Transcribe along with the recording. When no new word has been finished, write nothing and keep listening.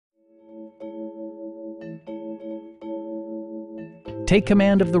Take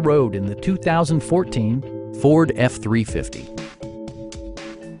command of the road in the 2014 Ford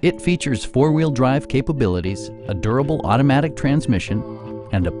F-350. It features four-wheel drive capabilities, a durable automatic transmission,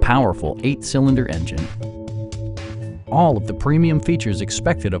 and a powerful 8-cylinder engine. All of the premium features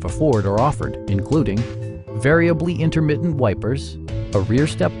expected of a Ford are offered, including variably intermittent wipers, a rear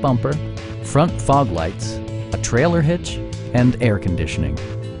step bumper, front fog lights, a trailer hitch, and air conditioning.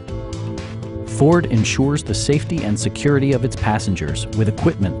 Ford ensures the safety and security of its passengers with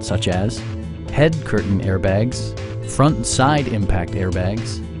equipment such as head curtain airbags, front and side impact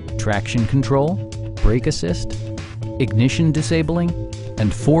airbags, traction control, brake assist, ignition disabling,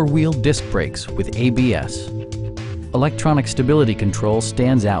 and four-wheel disc brakes with ABS. Electronic stability control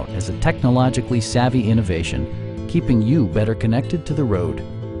stands out as a technologically savvy innovation, keeping you better connected to the road.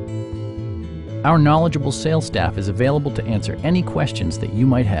 Our knowledgeable sales staff is available to answer any questions that you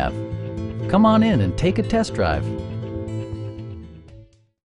might have. Come on in and take a test drive.